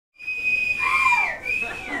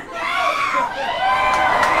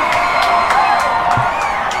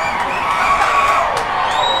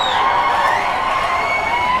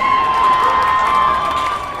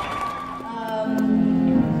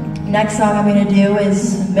next song I'm going to do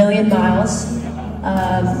is A Million Miles,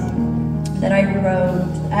 that I wrote.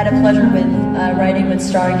 I had a pleasure with writing with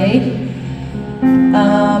Stargate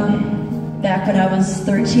back when I was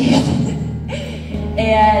 13.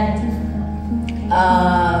 And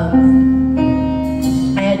I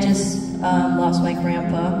had just lost my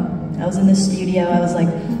grandpa. I was in the studio, I was like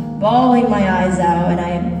bawling my eyes out,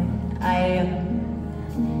 and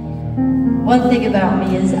one thing about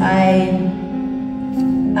me is I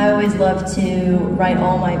always love to write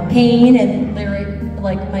all my pain and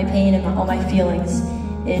like my pain and all my feelings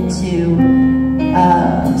into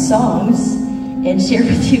songs and share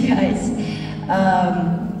with you guys.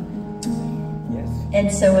 And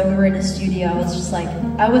so when we were in the studio, I was just like,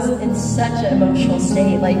 I was in such an emotional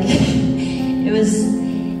state, like it was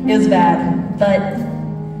bad, but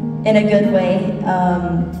in a good way.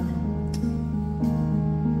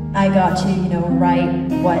 I got to, write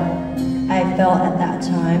what I felt at that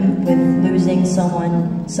time with losing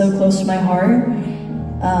someone so close to my heart.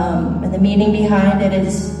 And the meaning behind it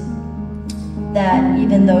is that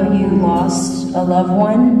even though you lost a loved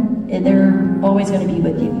one, they're always going to be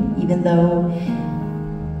with you, even though,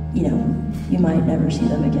 you might never see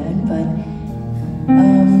them again, but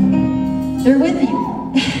they're with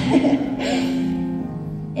you.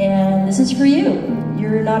 And this is for you.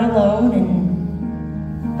 You're not alone, and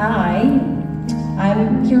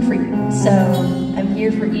I'm here for you. So I'm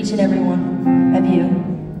here for each and every one of you,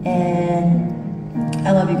 and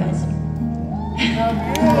I love you guys.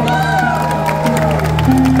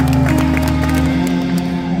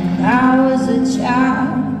 I was a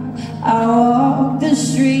child, I walked the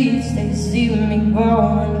streets, they see me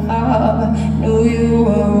growing up. Knew you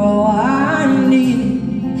were all I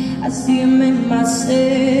needed. I see him in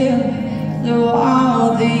myself through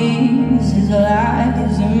all these. His light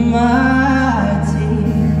is in my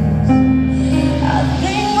tears. I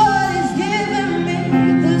think what he's giving me,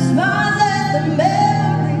 the smiles and the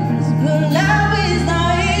memories, but now he's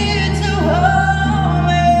not here to hold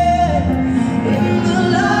me. In the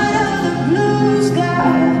light of the blue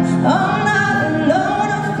sky, I'm not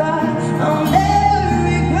alone to fight. I'll never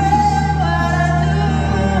regret what I do.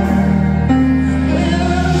 We're a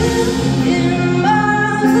million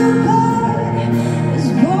miles apart. It's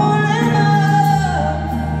pulling up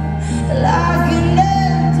like an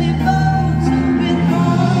empty boat to be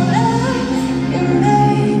thrown out. You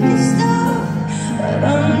make it stop, but I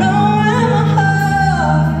know in my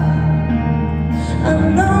heart, I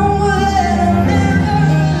know that I'm never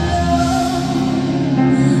alone.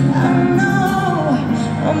 I know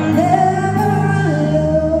I'm never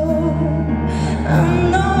alone. I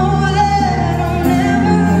know that I'm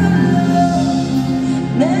never alone.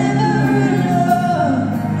 Never alone.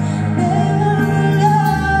 Never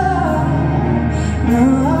alone. No.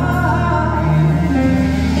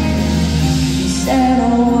 He said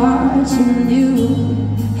I'm watching you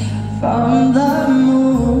from the moon.